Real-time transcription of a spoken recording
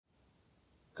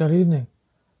Good evening.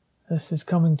 This is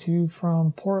coming to you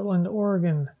from Portland,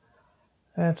 Oregon.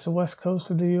 That's the west coast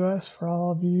of the U.S. for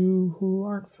all of you who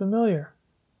aren't familiar.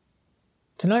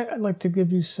 Tonight, I'd like to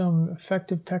give you some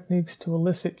effective techniques to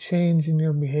elicit change in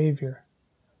your behavior.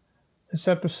 This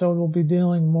episode will be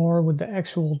dealing more with the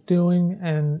actual doing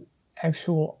and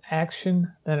actual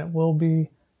action than it will be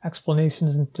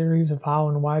explanations and theories of how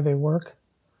and why they work.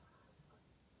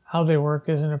 How they work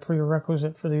isn't a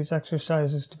prerequisite for these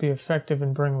exercises to be effective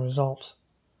and bring results.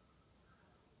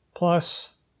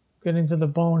 Plus, getting to the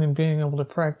bone and being able to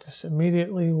practice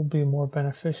immediately will be more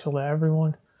beneficial to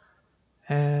everyone.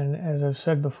 And as I've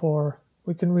said before,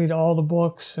 we can read all the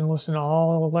books and listen to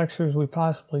all the lectures we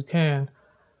possibly can,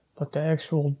 but the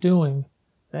actual doing,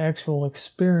 the actual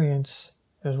experience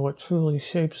is what truly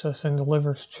shapes us and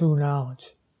delivers true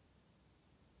knowledge.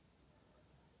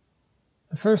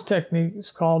 The first technique is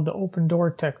called the open door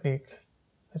technique.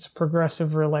 It's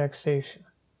progressive relaxation.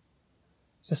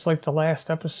 Just like the last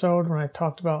episode when I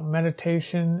talked about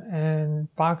meditation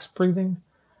and box breathing,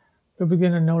 you'll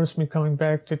begin to notice me coming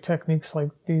back to techniques like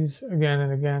these again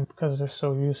and again because they're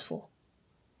so useful.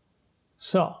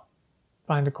 So,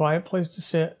 find a quiet place to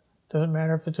sit. Doesn't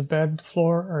matter if it's a bed,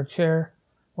 floor, or a chair,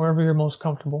 wherever you're most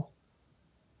comfortable.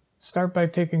 Start by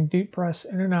taking deep breaths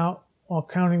in and out while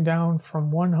counting down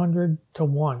from 100 to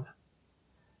 1.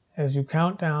 As you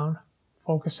count down,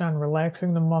 focus on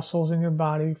relaxing the muscles in your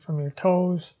body from your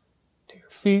toes to your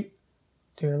feet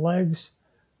to your legs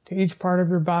to each part of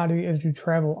your body as you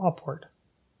travel upward.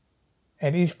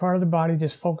 At each part of the body,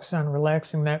 just focus on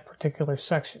relaxing that particular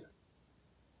section.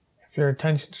 If your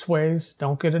attention sways,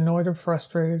 don't get annoyed or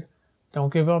frustrated.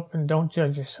 Don't give up and don't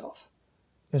judge yourself.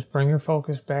 Just bring your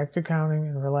focus back to counting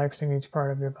and relaxing each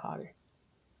part of your body.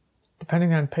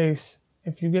 Depending on pace,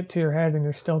 if you get to your head and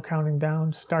you're still counting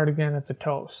down, start again at the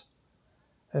toes.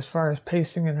 As far as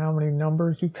pacing and how many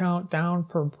numbers you count down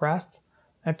per breath,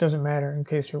 that doesn't matter in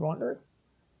case you're wondering.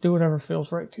 Do whatever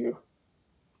feels right to you.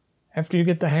 After you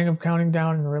get the hang of counting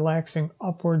down and relaxing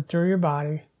upward through your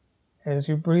body, as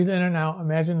you breathe in and out,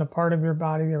 imagine the part of your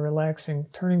body you're relaxing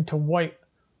turning to white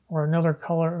or another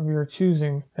color of your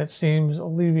choosing that seems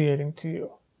alleviating to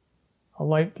you. A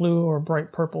light blue or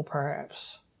bright purple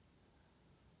perhaps.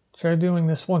 Try doing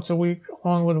this once a week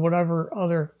along with whatever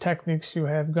other techniques you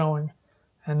have going,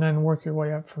 and then work your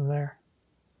way up from there.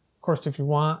 Of course, if you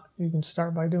want, you can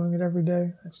start by doing it every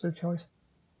day. That's their choice.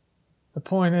 The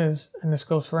point is, and this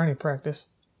goes for any practice,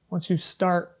 once you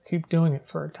start, keep doing it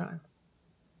for a time.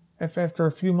 If after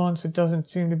a few months it doesn't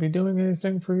seem to be doing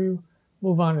anything for you,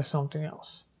 move on to something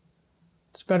else.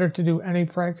 It's better to do any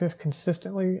practice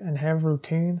consistently and have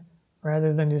routine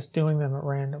rather than just doing them at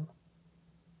random.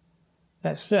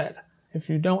 That said, if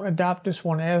you don't adopt this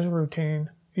one as a routine,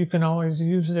 you can always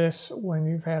use this when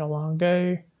you've had a long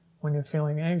day, when you're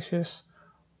feeling anxious,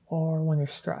 or when you're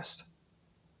stressed.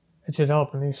 It should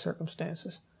help in these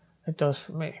circumstances. It does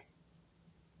for me.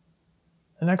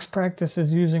 The next practice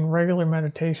is using regular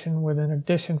meditation with an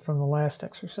addition from the last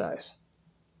exercise.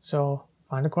 So,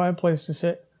 find a quiet place to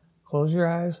sit, close your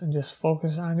eyes, and just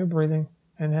focus on your breathing,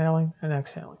 inhaling and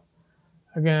exhaling.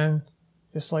 Again,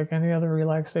 just like any other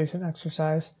relaxation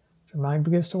exercise, if your mind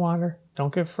begins to wander,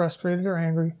 don't get frustrated or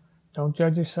angry, don't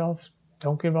judge yourself,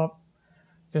 don't give up.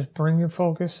 Just bring your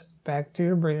focus back to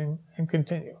your breathing and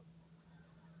continue.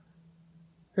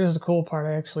 Here's the cool part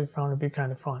I actually found to be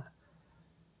kind of fun.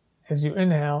 As you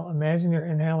inhale, imagine you're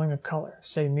inhaling a color,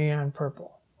 say neon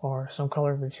purple, or some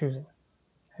color of your choosing.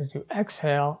 As you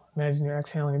exhale, imagine you're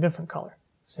exhaling a different color,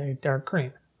 say dark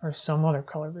green, or some other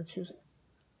color of your choosing.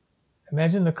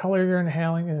 Imagine the color you're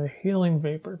inhaling is a healing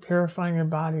vapor, purifying your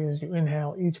body as you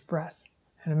inhale each breath.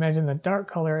 And imagine the dark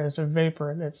color as a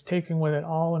vapor that's taking with it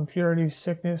all impurities,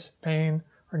 sickness, pain,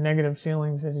 or negative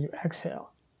feelings as you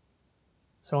exhale.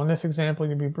 So in this example,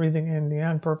 you'd be breathing in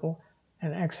neon purple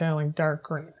and exhaling dark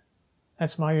green.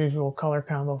 That's my usual color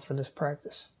combo for this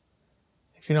practice.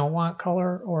 If you don't want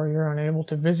color or you're unable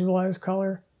to visualize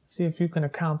color, see if you can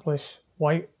accomplish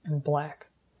white and black.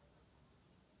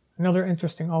 Another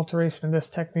interesting alteration of this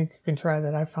technique you can try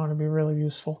that I found to be really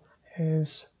useful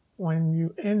is when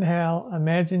you inhale,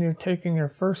 imagine you're taking your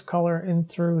first color in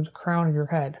through the crown of your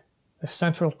head, the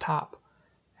central top,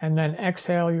 and then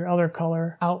exhale your other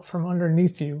color out from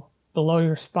underneath you, below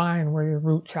your spine where your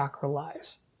root chakra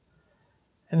lies.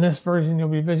 In this version, you'll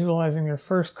be visualizing your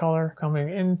first color coming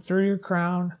in through your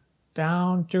crown,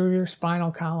 down through your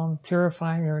spinal column,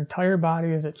 purifying your entire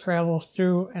body as it travels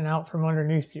through and out from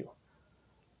underneath you.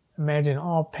 Imagine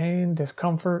all pain,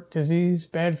 discomfort, disease,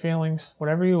 bad feelings,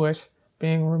 whatever you wish,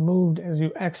 being removed as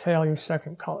you exhale your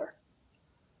second color.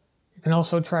 You can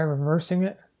also try reversing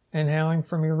it inhaling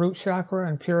from your root chakra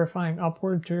and purifying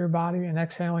upward through your body and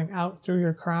exhaling out through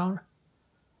your crown.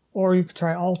 Or you could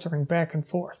try altering back and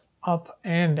forth, up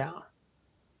and down.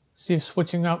 See if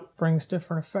switching up brings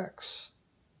different effects.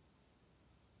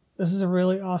 This is a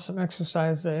really awesome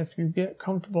exercise that if you get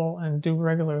comfortable and do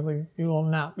regularly, you will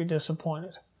not be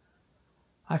disappointed.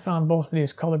 I found both of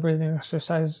these color breathing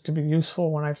exercises to be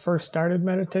useful when I first started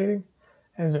meditating,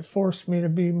 as it forced me to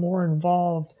be more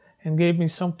involved and gave me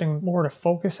something more to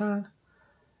focus on.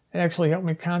 It actually helped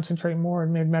me concentrate more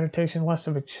and made meditation less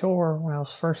of a chore when I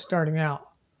was first starting out.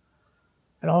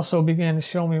 It also began to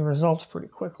show me results pretty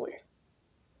quickly.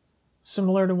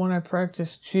 Similar to when I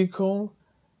practiced Qigong,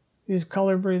 these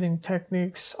color breathing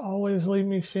techniques always leave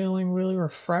me feeling really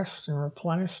refreshed and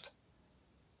replenished.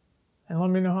 And let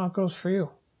me know how it goes for you.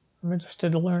 I'm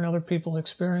interested to learn other people's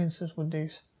experiences with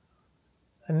these.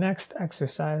 The next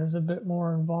exercise is a bit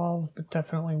more involved, but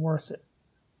definitely worth it.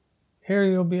 Here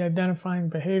you'll be identifying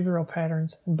behavioral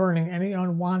patterns and burning any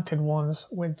unwanted ones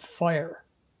with fire.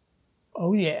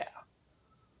 Oh yeah.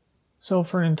 So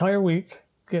for an entire week,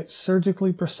 get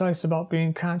surgically precise about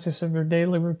being conscious of your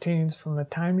daily routines from the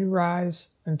time you rise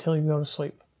until you go to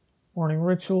sleep. Morning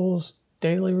rituals,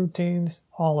 daily routines,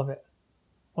 all of it.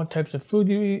 What types of food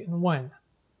you eat and when.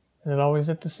 Is it always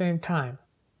at the same time?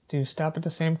 Do you stop at the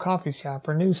same coffee shop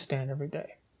or newsstand every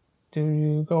day? Do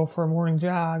you go for a morning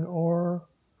jog or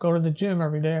go to the gym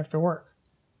every day after work?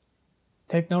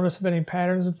 Take notice of any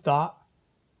patterns of thought,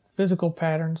 physical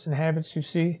patterns and habits you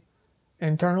see,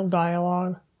 internal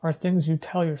dialogue, or things you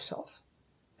tell yourself.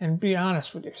 And be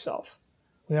honest with yourself.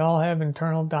 We all have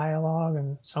internal dialogue,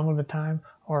 and some of the time,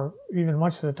 or even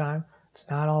much of the time, it's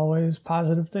not always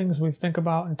positive things we think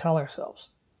about and tell ourselves.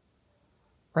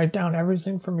 Write down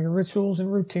everything from your rituals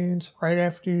and routines right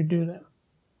after you do them.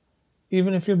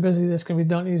 Even if you're busy, this can be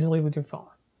done easily with your phone.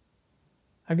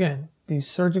 Again, be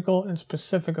surgical and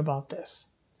specific about this.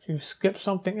 If you skip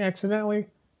something accidentally,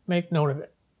 make note of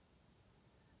it.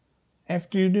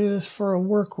 After you do this for a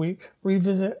work week,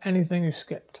 revisit anything you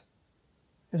skipped.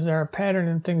 Is there a pattern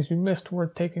in things you missed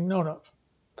worth taking note of?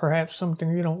 Perhaps something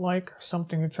you don't like or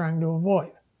something you're trying to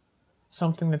avoid.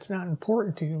 Something that's not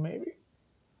important to you, maybe.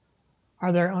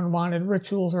 Are there unwanted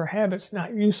rituals or habits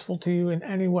not useful to you in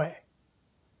any way?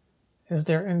 Is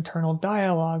there internal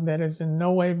dialogue that is in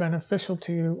no way beneficial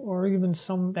to you, or even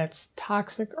some that's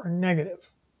toxic or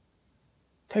negative?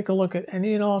 Take a look at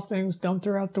any and all things done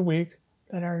throughout the week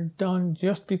that are done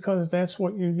just because that's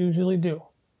what you usually do,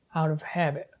 out of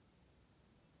habit.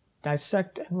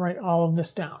 Dissect and write all of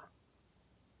this down.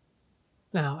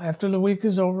 Now, after the week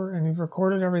is over and you've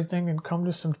recorded everything and come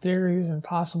to some theories and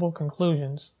possible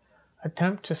conclusions,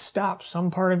 attempt to stop some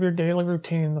part of your daily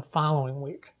routine the following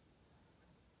week.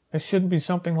 It shouldn't be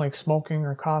something like smoking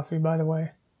or coffee, by the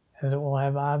way, as it will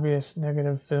have obvious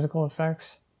negative physical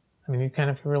effects. I mean, you can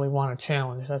if you really want a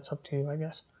challenge. That's up to you, I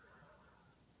guess.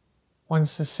 When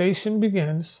cessation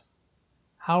begins,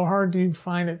 how hard do you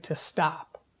find it to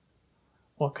stop?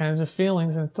 What kinds of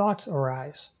feelings and thoughts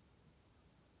arise?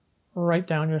 Write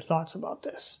down your thoughts about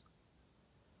this.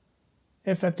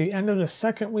 If at the end of the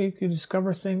second week you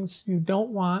discover things you don't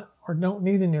want or don't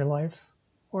need in your life,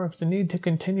 or if the need to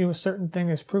continue a certain thing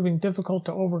is proving difficult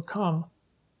to overcome,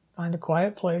 find a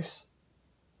quiet place,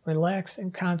 relax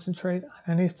and concentrate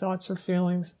on any thoughts or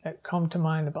feelings that come to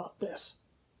mind about this.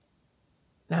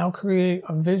 Now create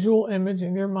a visual image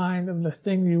in your mind of the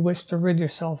thing you wish to rid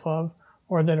yourself of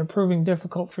or that are proving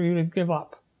difficult for you to give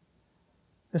up.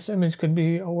 This image could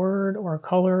be a word or a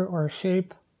color or a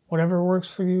shape, whatever works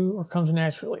for you or comes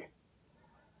naturally.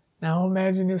 Now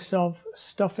imagine yourself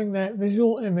stuffing that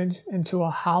visual image into a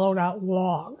hollowed out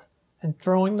log and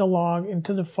throwing the log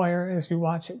into the fire as you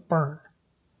watch it burn.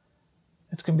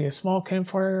 This can be a small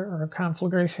campfire or a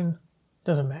conflagration,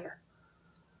 doesn't matter.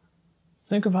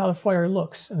 Think of how the fire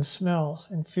looks and smells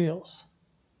and feels.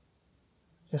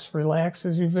 Just relax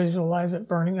as you visualize it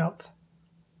burning up.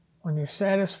 When you're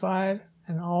satisfied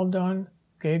and all done,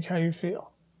 gauge how you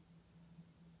feel.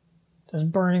 Does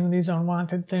burning these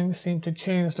unwanted things seem to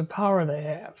change the power they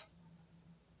have?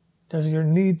 Does your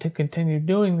need to continue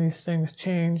doing these things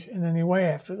change in any way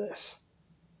after this?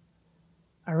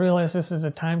 I realize this is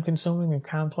a time-consuming and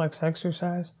complex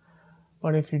exercise,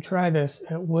 but if you try this,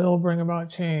 it will bring about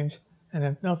change, and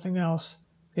if nothing else,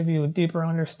 give you a deeper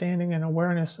understanding and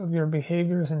awareness of your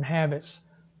behaviors and habits,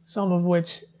 some of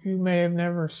which you may have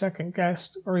never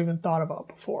second-guessed or even thought about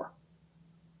before.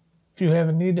 If you have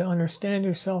a need to understand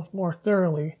yourself more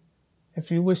thoroughly, if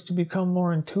you wish to become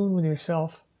more in tune with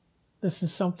yourself, this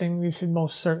is something you should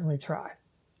most certainly try.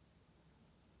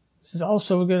 This is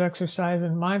also a good exercise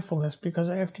in mindfulness because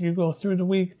after you go through the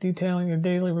week detailing your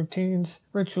daily routines,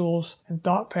 rituals, and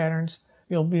thought patterns,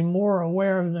 you'll be more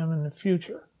aware of them in the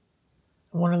future.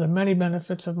 And one of the many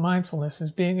benefits of mindfulness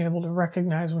is being able to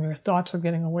recognize when your thoughts are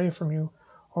getting away from you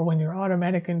or when your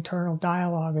automatic internal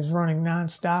dialogue is running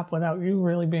nonstop without you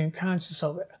really being conscious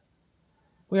of it.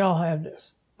 We all have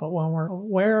this, but when we're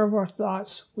aware of our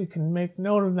thoughts, we can make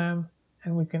note of them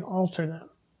and we can alter them.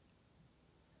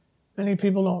 Many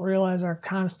people don't realize our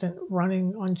constant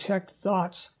running, unchecked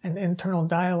thoughts and internal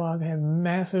dialogue have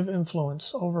massive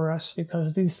influence over us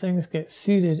because these things get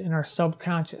seated in our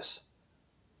subconscious.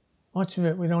 Much of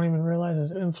it we don't even realize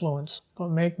is influence, but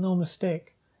make no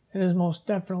mistake, it is most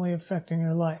definitely affecting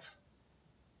your life.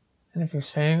 And if you're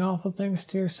saying awful things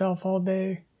to yourself all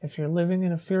day, if you're living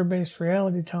in a fear-based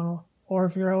reality tunnel, or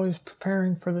if you're always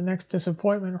preparing for the next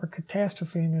disappointment or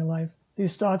catastrophe in your life,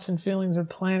 these thoughts and feelings are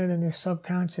planted in your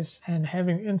subconscious and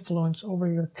having influence over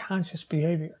your conscious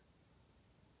behavior.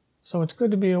 So it's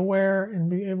good to be aware and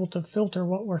be able to filter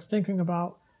what we're thinking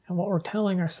about and what we're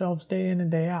telling ourselves day in and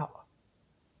day out.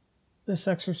 This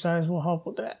exercise will help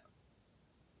with that.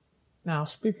 Now,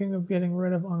 speaking of getting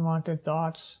rid of unwanted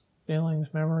thoughts, feelings,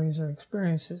 memories, or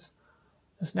experiences,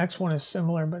 this next one is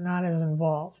similar but not as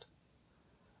involved.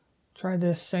 Try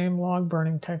this same log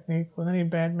burning technique with any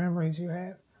bad memories you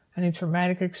have. Any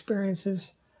traumatic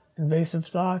experiences, invasive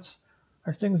thoughts,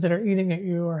 or things that are eating at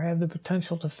you or have the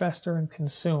potential to fester and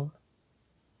consume.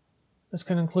 This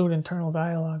can include internal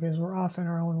dialogue, as we're often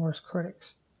our own worst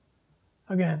critics.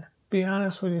 Again, be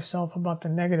honest with yourself about the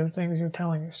negative things you're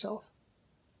telling yourself,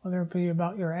 whether it be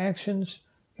about your actions,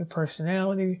 your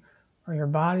personality, or your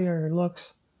body or your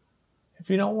looks. If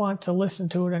you don't want to listen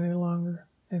to it any longer,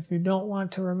 if you don't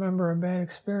want to remember a bad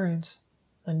experience,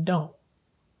 then don't.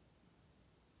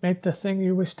 Make the thing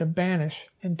you wish to banish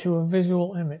into a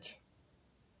visual image.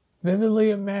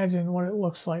 Vividly imagine what it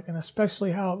looks like and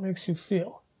especially how it makes you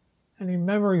feel, any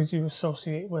memories you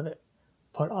associate with it.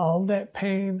 Put all that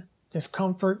pain,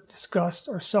 discomfort, disgust,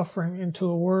 or suffering into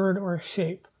a word or a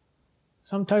shape,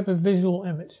 some type of visual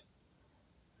image.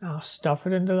 Now stuff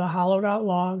it into the hollowed out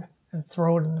log and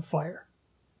throw it in the fire.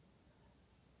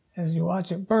 As you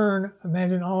watch it burn,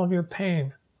 imagine all of your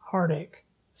pain, heartache,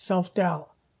 self-doubt,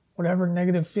 whatever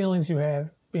negative feelings you have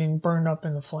being burned up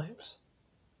in the flames.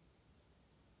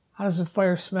 How does the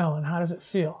fire smell and how does it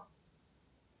feel?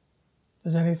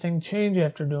 Does anything change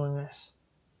after doing this?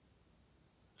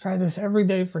 Try this every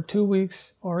day for 2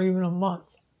 weeks or even a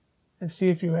month and see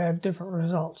if you have different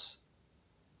results.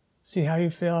 See how you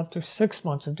feel after 6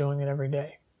 months of doing it every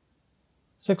day.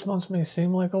 6 months may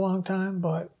seem like a long time,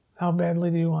 but how badly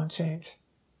do you want change?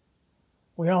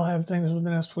 We all have things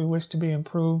within us we wish to be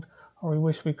improved or we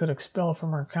wish we could expel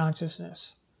from our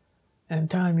consciousness. And in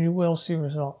time you will see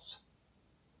results.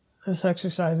 This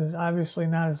exercise is obviously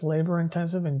not as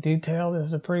labor-intensive and detailed as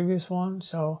the previous one,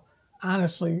 so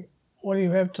honestly, what do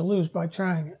you have to lose by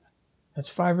trying it? It's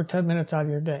 5 or 10 minutes out of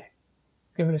your day.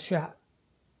 Give it a shot.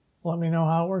 Let me know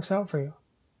how it works out for you.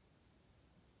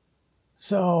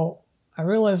 So, I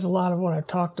realize a lot of what I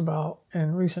talked about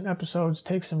in recent episodes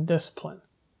takes some discipline.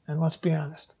 And let's be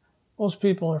honest, most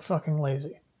people are fucking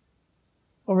lazy.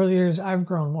 Over the years, I've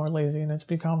grown more lazy, and it's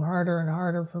become harder and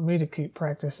harder for me to keep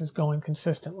practices going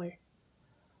consistently.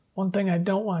 One thing I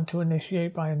don't want to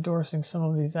initiate by endorsing some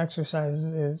of these exercises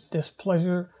is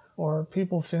displeasure or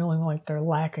people feeling like they're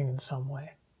lacking in some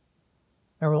way.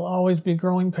 There will always be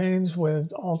growing pains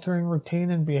with altering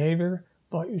routine and behavior,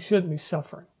 but you shouldn't be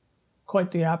suffering.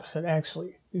 Quite the opposite,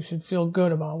 actually. You should feel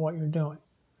good about what you're doing.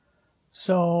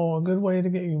 So, a good way to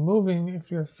get you moving if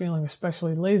you're feeling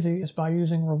especially lazy is by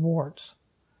using rewards.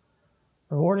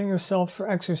 Rewarding yourself for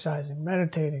exercising,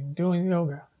 meditating, doing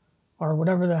yoga, or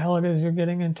whatever the hell it is you're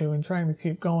getting into and trying to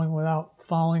keep going without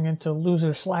falling into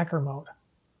loser-slacker mode.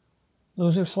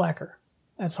 Loser-slacker.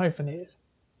 That's hyphenated.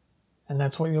 And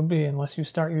that's what you'll be unless you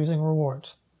start using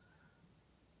rewards.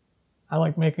 I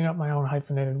like making up my own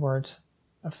hyphenated words.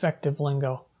 Effective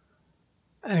lingo.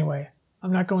 Anyway,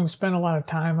 I'm not going to spend a lot of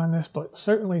time on this, but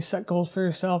certainly set goals for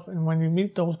yourself, and when you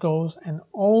meet those goals, and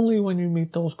only when you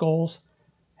meet those goals,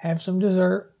 have some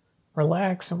dessert,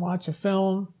 relax and watch a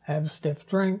film, have a stiff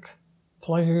drink,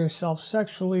 pleasure yourself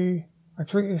sexually, or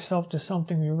treat yourself to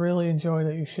something you really enjoy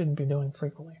that you shouldn't be doing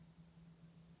frequently.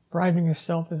 Bribing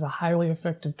yourself is a highly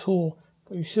effective tool,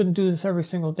 but you shouldn't do this every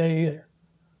single day either.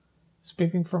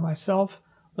 Speaking for myself,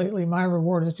 lately my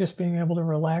reward is just being able to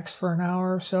relax for an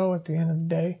hour or so at the end of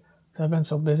the day, because I've been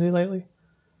so busy lately.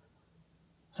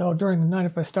 So during the night,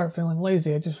 if I start feeling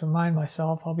lazy, I just remind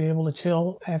myself I'll be able to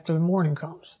chill after the morning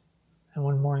comes. And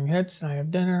when morning hits and I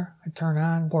have dinner, I turn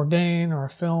on Bourdain or a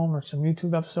film or some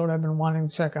YouTube episode I've been wanting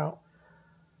to check out.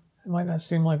 It might not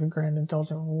seem like a grand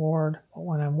indulgent reward, but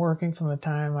when I'm working from the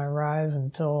time I rise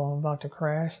until I'm about to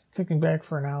crash, kicking back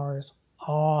for an hour is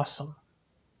awesome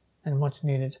and much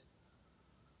needed.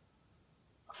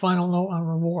 A final note on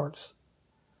rewards.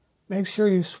 Make sure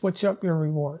you switch up your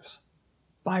rewards,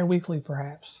 bi-weekly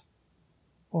perhaps.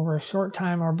 Over a short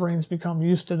time, our brains become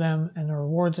used to them, and the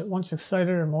rewards that once excited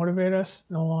or motivate us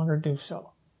no longer do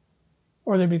so.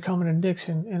 Or they become an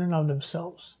addiction in and of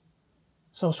themselves.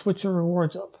 So switch your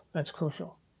rewards up. That's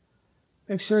crucial.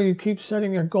 Make sure you keep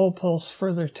setting your goalposts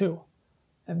further too.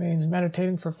 That means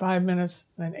meditating for 5 minutes,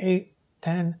 then 8,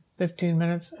 10, 15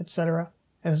 minutes, etc.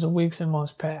 as the weeks and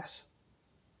months pass.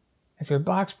 If you're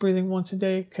box breathing once a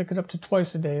day, kick it up to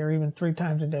twice a day or even 3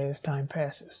 times a day as time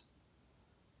passes.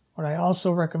 What I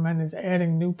also recommend is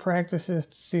adding new practices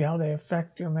to see how they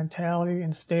affect your mentality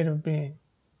and state of being.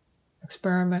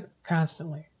 Experiment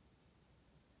constantly.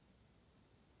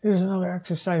 Here's another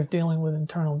exercise dealing with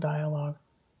internal dialogue.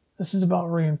 This is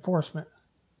about reinforcement.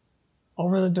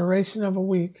 Over the duration of a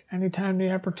week, anytime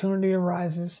the opportunity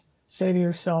arises, say to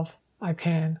yourself, I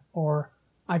can, or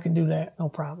I can do that, no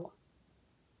problem.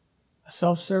 A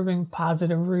self-serving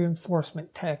positive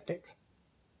reinforcement tactic.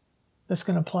 This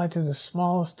can apply to the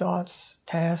smallest thoughts,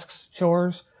 tasks,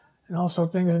 chores, and also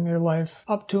things in your life,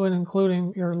 up to and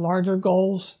including your larger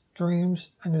goals,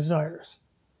 dreams, and desires.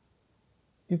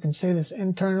 You can say this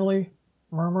internally,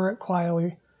 murmur it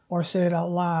quietly, or say it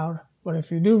out loud, but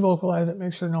if you do vocalize it,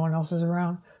 make sure no one else is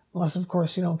around, unless of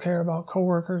course you don't care about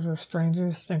coworkers or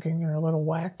strangers thinking you're a little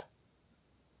whacked.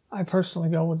 I personally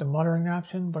go with the muttering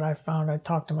option, but I found I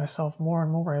talk to myself more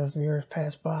and more as the years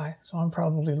pass by, so I'm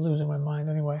probably losing my mind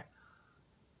anyway.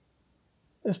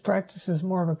 This practice is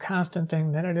more of a constant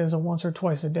thing than it is a once or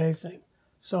twice a day thing,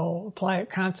 so apply it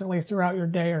constantly throughout your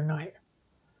day or night.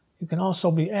 You can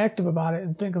also be active about it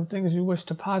and think of things you wish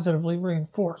to positively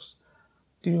reinforce.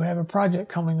 Do you have a project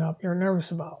coming up you're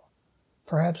nervous about?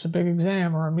 Perhaps a big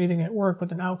exam or a meeting at work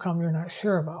with an outcome you're not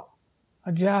sure about.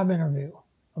 A job interview,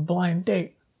 a blind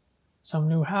date, some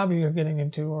new hobby you're getting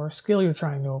into, or a skill you're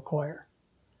trying to acquire.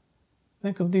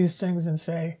 Think of these things and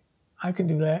say, I can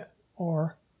do that,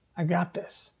 or I got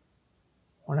this.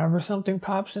 Whenever something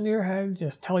pops into your head,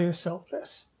 just tell yourself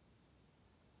this.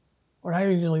 What I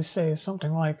usually say is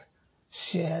something like,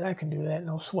 shit, I can do that,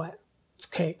 no sweat. It's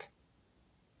cake.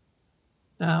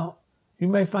 Now, you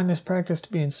may find this practice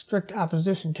to be in strict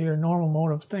opposition to your normal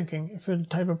mode of thinking if you're the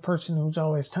type of person who's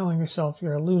always telling yourself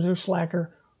you're a loser,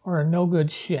 slacker, or a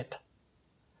no-good shit.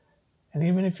 And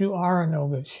even if you are a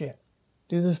no-good shit,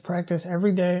 do this practice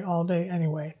every day, all day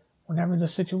anyway, whenever the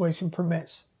situation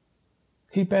permits.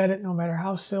 Keep at it no matter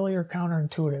how silly or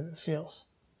counterintuitive it feels.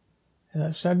 As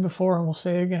I've said before and will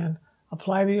say again,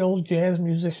 apply the old jazz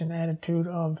musician attitude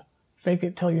of fake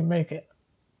it till you make it.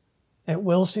 It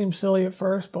will seem silly at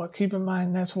first, but keep in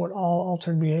mind that's what all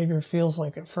altered behavior feels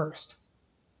like at first.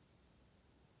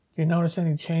 Do you notice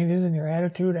any changes in your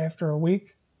attitude after a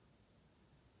week?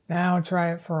 Now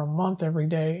try it for a month every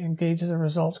day and gauge the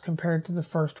results compared to the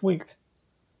first week.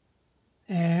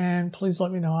 And please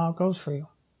let me know how it goes for you.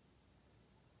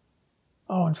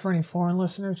 Oh, and for any foreign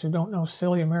listeners who don't know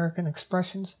silly American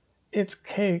expressions, it's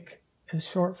cake is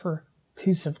short for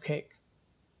piece of cake,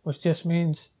 which just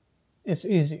means it's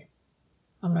easy.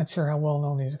 I'm not sure how well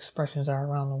known these expressions are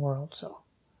around the world, so.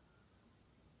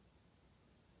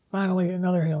 Finally,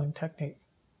 another healing technique,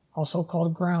 also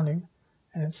called grounding,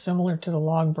 and it's similar to the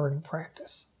log burning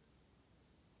practice.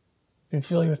 If you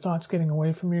feel your thoughts getting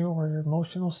away from you or your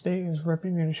emotional state is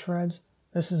ripping you to shreds,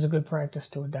 this is a good practice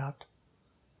to adopt.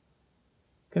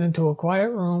 Get into a quiet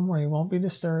room where you won't be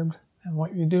disturbed, and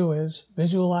what you do is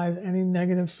visualize any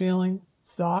negative feeling,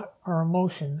 thought, or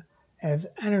emotion as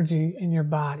energy in your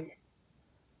body.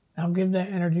 Now give that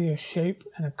energy a shape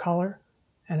and a color,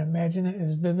 and imagine it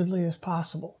as vividly as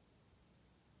possible.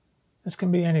 This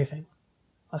can be anything.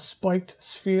 A spiked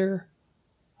sphere,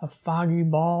 a foggy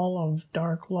ball of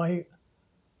dark light,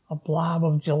 a blob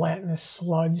of gelatinous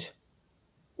sludge,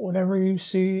 whatever you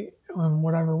see and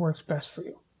whatever works best for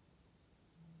you.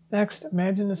 Next,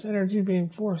 imagine this energy being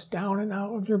forced down and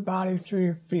out of your body through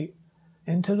your feet,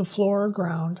 into the floor or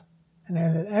ground, and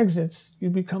as it exits, you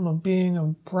become a being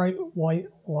of bright white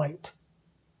light.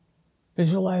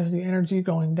 Visualize the energy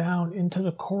going down into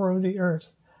the core of the earth,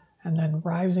 and then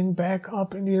rising back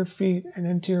up into your feet and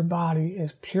into your body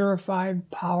as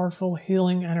purified, powerful,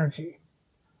 healing energy.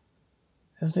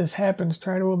 As this happens,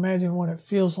 try to imagine what it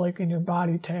feels like in your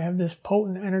body to have this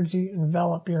potent energy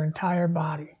envelop your entire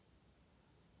body.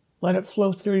 Let it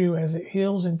flow through you as it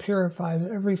heals and purifies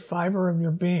every fiber of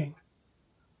your being.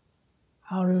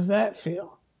 How does that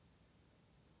feel?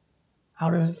 How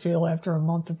does it feel after a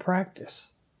month of practice?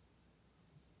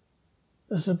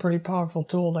 This is a pretty powerful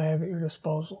tool to have at your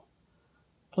disposal.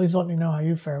 Please let me know how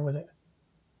you fare with it.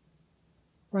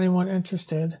 For anyone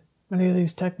interested, many of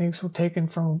these techniques were taken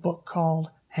from a book called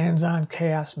Hands-On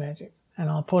Chaos Magic, and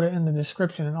I'll put it in the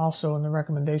description and also in the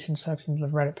recommendation section of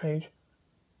the Reddit page.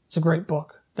 It's a great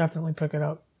book. Definitely pick it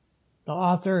up. The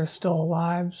author is still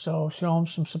alive, so show him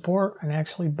some support and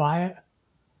actually buy it.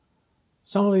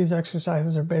 Some of these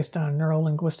exercises are based on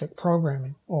neuro-linguistic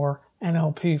programming, or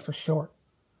NLP for short.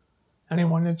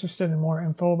 Anyone interested in more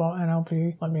info about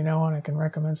NLP, let me know and I can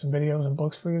recommend some videos and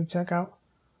books for you to check out.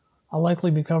 I'll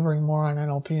likely be covering more on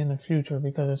NLP in the future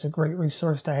because it's a great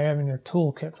resource to have in your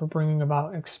toolkit for bringing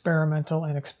about experimental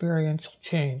and experiential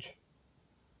change.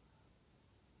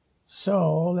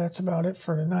 So that's about it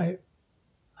for tonight.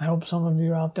 I hope some of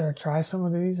you out there try some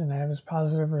of these and have as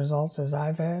positive results as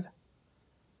I've had.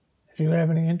 If you have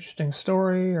any interesting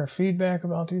story or feedback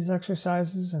about these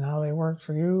exercises and how they worked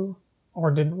for you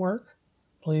or didn't work,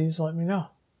 please let me know.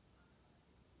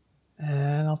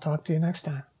 And I'll talk to you next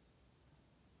time.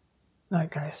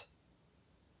 Night, guys.